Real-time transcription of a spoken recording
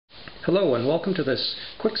Hello and welcome to this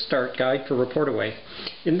quick start guide for ReportAway.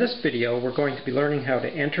 In this video we're going to be learning how to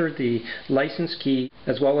enter the license key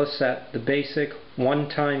as well as set the basic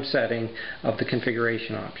one-time setting of the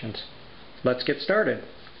configuration options. Let's get started.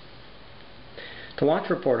 To launch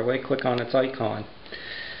ReportAway, click on its icon.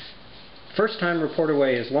 First time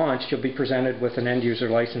ReportAway is launched, you'll be presented with an end-user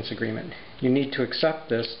license agreement. You need to accept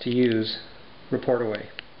this to use ReportAway.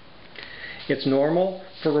 It's normal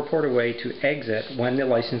for ReportAway to exit when the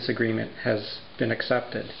license agreement has been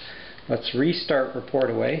accepted. Let's restart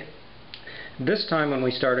ReportAway. This time when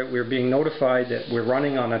we start it, we're being notified that we're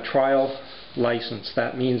running on a trial license.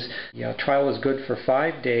 That means the trial is good for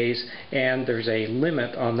 5 days and there's a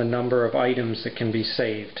limit on the number of items that can be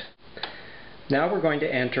saved. Now we're going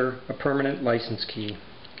to enter a permanent license key.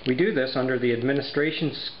 We do this under the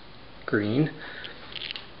administration screen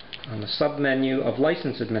on the sub-menu of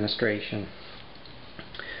License Administration.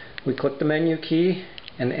 We click the menu key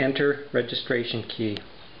and enter registration key.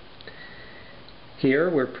 Here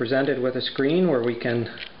we're presented with a screen where we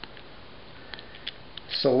can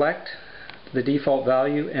select the default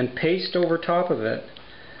value and paste over top of it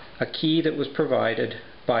a key that was provided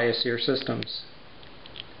by Asir Systems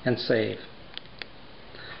and save.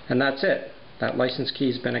 And that's it. That license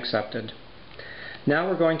key has been accepted. Now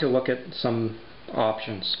we're going to look at some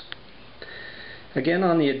options. Again,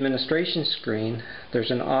 on the administration screen,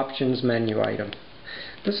 there's an options menu item.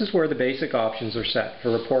 This is where the basic options are set for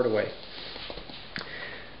ReportAway.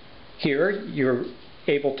 Here, you're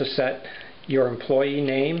able to set your employee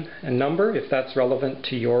name and number if that's relevant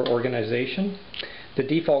to your organization, the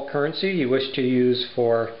default currency you wish to use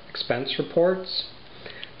for expense reports,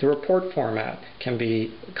 the report format can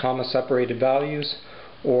be comma-separated values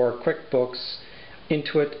or QuickBooks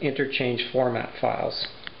Intuit interchange format files.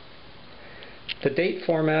 The date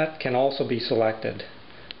format can also be selected.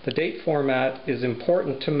 The date format is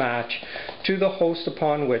important to match to the host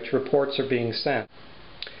upon which reports are being sent.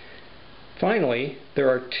 Finally, there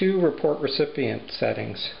are 2 report recipient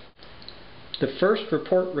settings. The first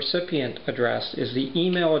report recipient address is the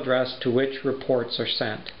email address to which reports are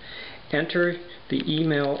sent. Enter the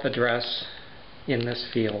email address in this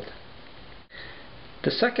field.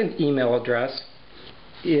 The second email address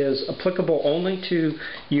is applicable only to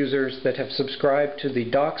users that have subscribed to the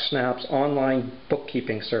DocSnap's online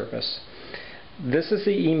bookkeeping service. This is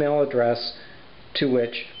the email address to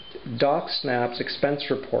which DocSnap's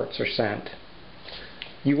expense reports are sent.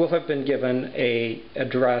 You will have been given an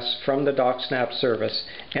address from the DocSnap service.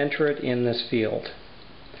 Enter it in this field.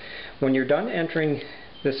 When you're done entering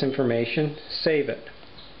this information, save it.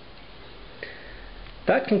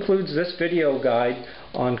 That concludes this video guide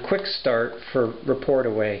on Quick Start for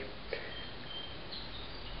ReportAway.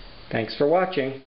 Thanks for watching.